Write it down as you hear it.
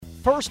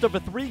first of a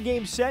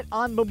 3-game set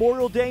on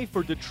Memorial Day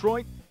for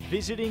Detroit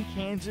visiting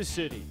Kansas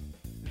City.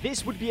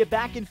 This would be a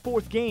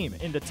back-and-forth game.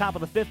 In the top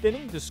of the 5th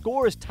inning, the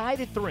score is tied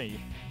at 3.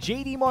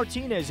 J.D.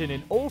 Martinez in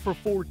an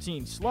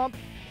 0-for-14 slump.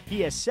 He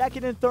has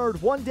second and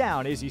third, one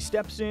down as he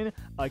steps in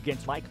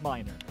against Mike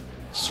Minor.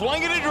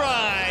 Swinging a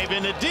drive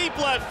into deep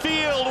left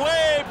field,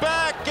 way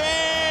back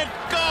and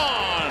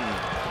gone.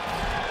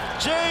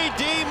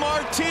 J.D.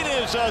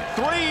 Martinez, a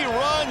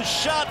 3-run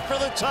shot for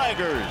the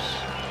Tigers.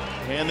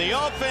 And the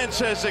offense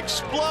has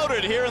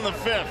exploded here in the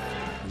 5th.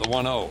 The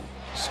 1-0.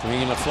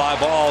 Swinging a fly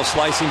ball,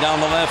 slicing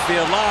down the left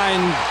field line,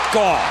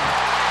 gone.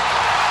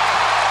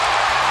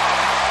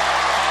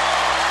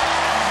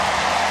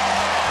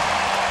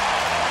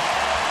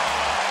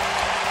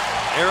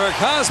 Eric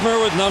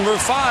Hosmer with number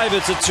 5.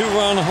 It's a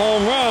 2-run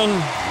home run.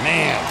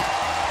 Man,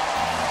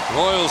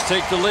 Royals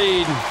take the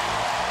lead,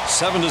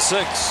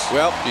 7-6.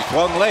 Well, he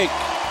swung late.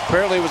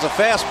 Apparently it was a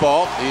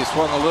fastball. He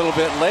swung a little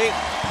bit late,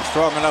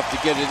 strong enough to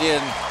get it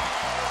in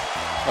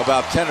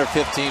about 10 or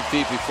 15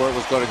 feet before it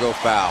was going to go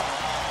foul.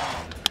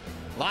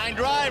 Line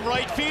drive,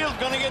 right field,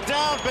 going to get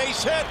down,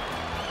 base hit.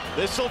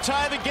 This will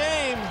tie the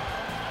game.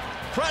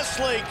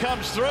 Presley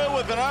comes through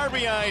with an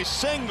RBI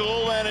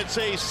single, and it's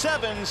a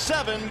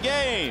 7-7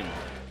 game.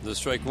 The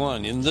strike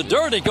one in the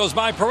dirt. It goes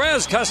by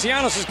Perez.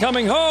 Castellanos is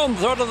coming home.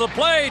 Throw to the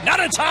plate. Not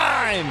in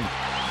time.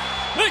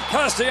 Nick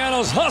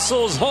Castellanos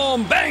hustles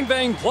home. Bang,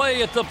 bang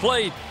play at the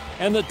plate.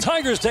 And the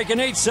Tigers take an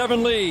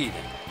 8-7 lead.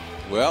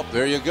 Well,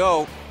 there you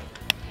go.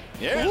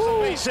 Here's the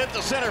base hit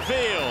to center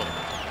field.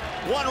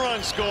 1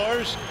 run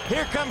scores.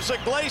 Here comes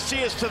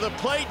Iglesias to the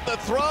plate. The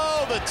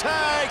throw, the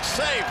tag,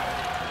 safe.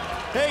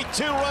 A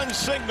 2-run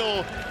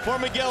signal for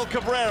Miguel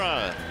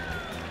Cabrera.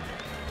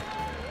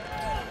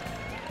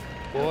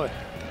 Boy.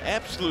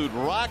 Absolute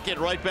rocket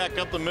right back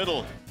up the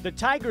middle. The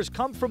Tigers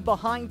come from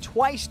behind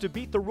twice to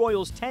beat the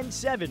Royals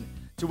 10-7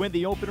 to win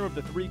the opener of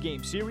the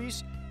 3-game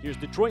series. Here's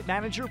Detroit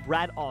manager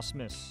Brad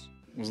Ausmus.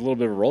 It was a little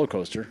bit of a roller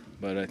coaster,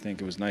 but I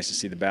think it was nice to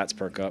see the bats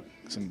perk up.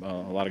 A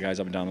lot of guys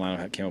up and down the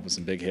line came up with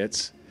some big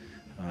hits.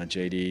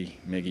 J.D.,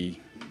 Miggy,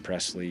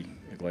 Presley,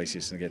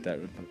 Iglesias, and get that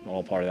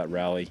all part of that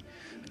rally.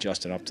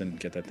 Justin Upton,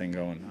 get that thing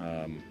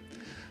going.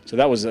 So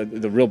that was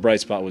the real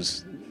bright spot,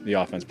 was the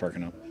offense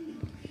perking up.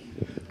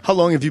 How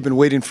long have you been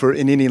waiting for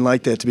an inning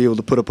like that to be able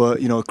to put up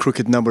a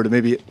crooked number to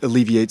maybe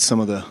alleviate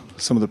some of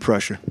the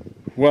pressure?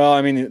 Well,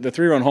 I mean, the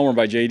 3-run homer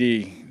by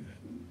J.D.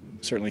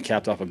 certainly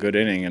capped off a good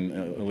inning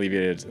and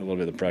alleviated a little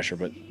bit of the pressure,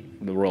 but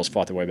the Royals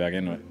fought their way back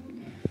into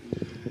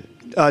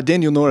it.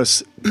 Daniel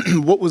Norris,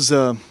 what was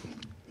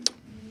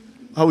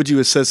how would you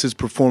assess his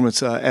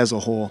performance as a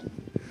whole?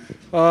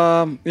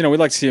 We'd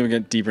like to see him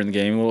get deeper in the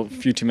game. A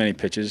few too many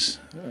pitches,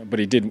 but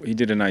he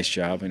did a nice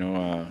job.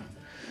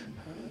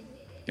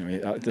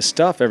 The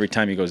stuff every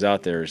time he goes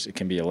out there it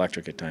can be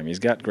electric at times. He's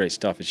got great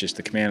stuff. It's just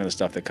the command of the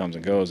stuff that comes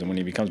and goes. And when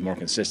he becomes more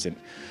consistent,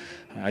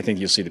 I think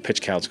you'll see the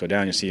pitch counts go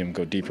down. You'll see him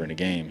go deeper into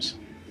games.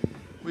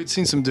 We'd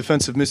seen some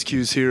defensive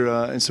miscues here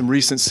in some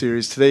recent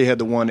series. Today he had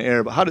the 1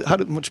 error. But how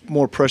much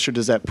more pressure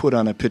does that put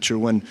on a pitcher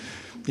when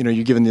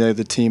you're giving the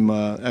other team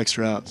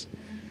extra outs?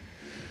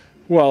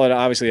 Well, it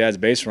obviously adds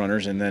base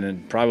runners, and then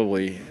it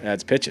probably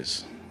adds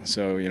pitches.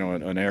 So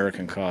an error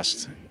can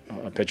cost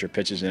a pitcher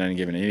pitches in any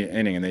given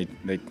inning, and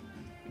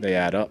they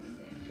add up.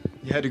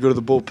 You had to go to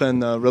the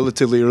bullpen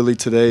relatively early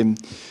today, and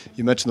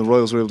you mentioned the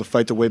Royals were able to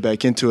fight their way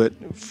back into it.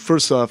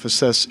 First off,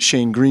 assess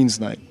Shane Green's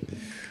night.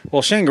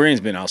 Well, Shane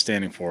Green's been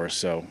outstanding for us,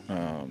 so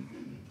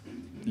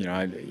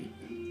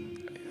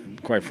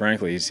quite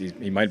frankly,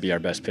 he might be our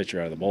best pitcher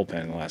out of the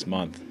bullpen in the last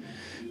month.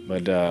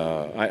 But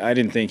I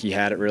didn't think he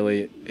had it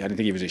really. I didn't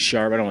think he was as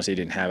sharp. I don't want to say he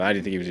didn't have it. I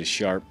didn't think he was as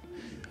sharp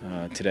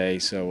today.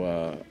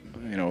 So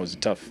it was a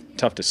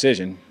tough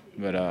decision.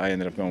 But I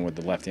ended up going with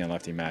the lefty on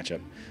lefty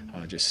matchup.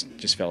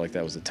 Just felt like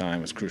that was the time.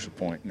 It was a crucial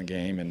point in the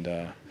game, and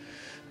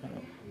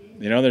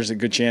there's a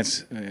good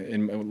chance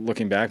in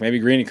looking back. Maybe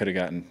Greeny could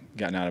have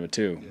gotten out of it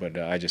too. But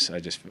I just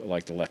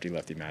liked the lefty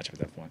matchup at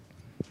that point.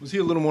 Was he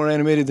a little more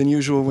animated than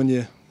usual when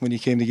you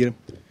came to get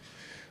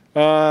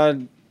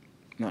him?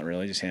 Not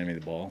really. Just handed me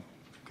the ball.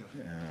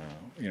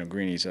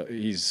 Greeny's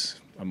he's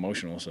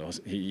emotional, so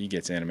he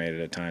gets animated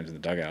at times in the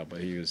dugout. But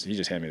he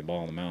just handed me the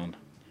ball on the mound.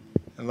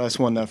 And last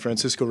one,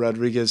 Francisco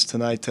Rodriguez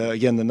tonight.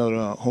 Again, another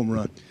home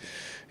run.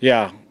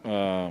 Yeah.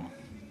 I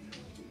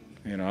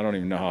don't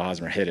even know how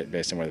Hosmer hit it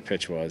based on where the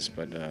pitch was,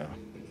 but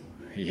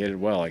he hit it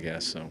well, I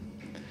guess. So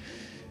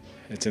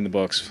it's in the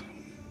books.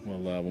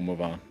 We'll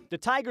move on. The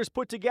Tigers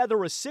put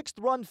together a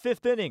 6th-run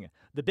 5th inning.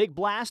 The big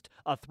blast,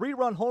 a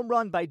 3-run home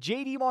run by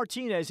J.D.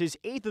 Martinez, his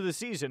 8th of the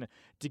season,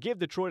 to give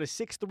Detroit a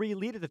 6-3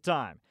 lead at the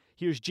time.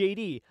 Here's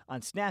J.D.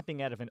 on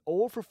snapping out of an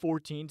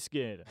 0-for-14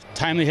 skid.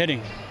 Timely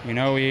hitting.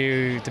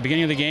 At the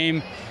beginning of the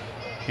game,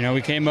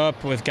 we came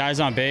up with guys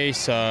on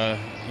base. Me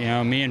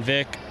and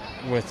Vic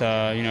with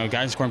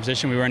guys in scoring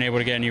position. We weren't able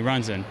to get any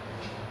runs in.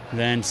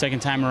 Then second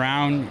time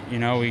around,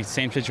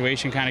 same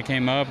situation kind of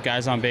came up,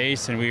 guys on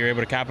base, and we were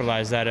able to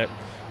capitalize that at,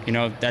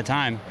 that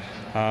time.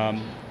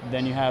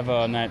 Then you have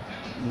that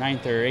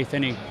 9th or 8th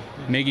inning,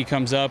 Miggy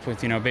comes up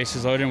with,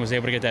 bases loaded and was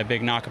able to get that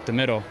big knock up the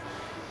middle.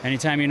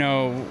 Anytime,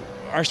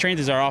 our strength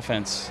is our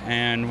offense,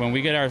 and when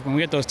we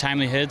get those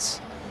timely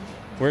hits,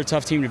 we're a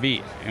tough team to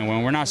beat. And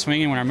when we're not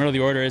swinging, when our middle of the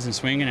order isn't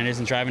swinging and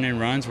isn't driving in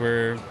runs,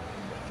 we're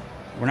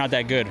not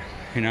that good,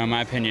 in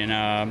my opinion.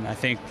 I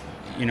think,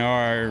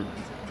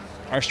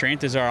 our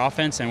strength is our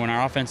offense, and when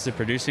our offense is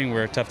producing,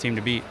 we're a tough team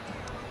to beat.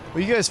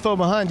 Well, you guys fell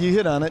behind. You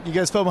hit on it. You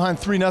guys fell behind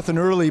 3-0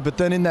 early, but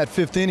then in that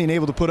fifth inning,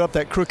 able to put up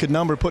that crooked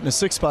number, putting a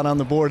 6 spot on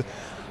the board.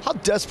 How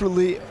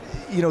desperately,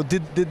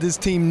 did this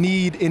team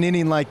need an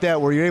inning like that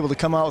where you're able to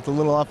come out with a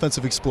little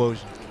offensive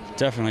explosion?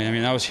 Definitely. I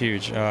mean, that was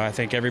huge. I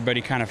think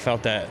everybody kind of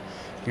felt that,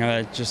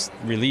 that just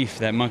relief,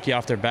 that monkey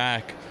off their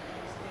back.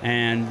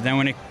 And then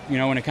when it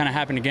kind of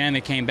happened again,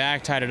 they came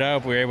back, tied it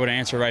up. We were able to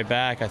answer right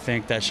back. I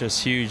think that's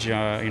just huge.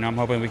 I'm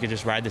hoping we could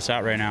just ride this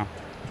out right now.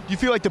 Do you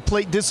feel like the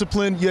plate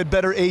discipline, you had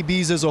better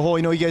ABs as a whole?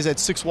 You guys had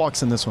 6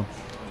 walks in this one.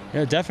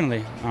 Yeah,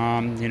 definitely.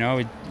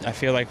 I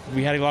feel like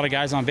we had a lot of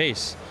guys on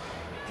base.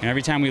 And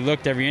every time we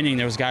looked, every inning,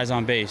 there was guys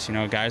on base.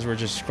 Guys were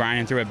just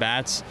grinding through at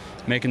bats,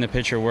 making the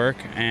pitcher work,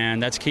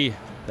 and that's key.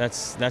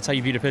 That's how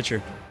you beat a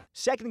pitcher.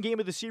 Second game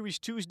of the series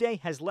Tuesday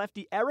has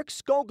lefty Eric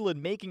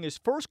Skoglund making his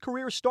first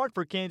career start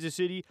for Kansas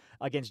City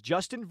against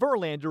Justin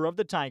Verlander of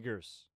the Tigers.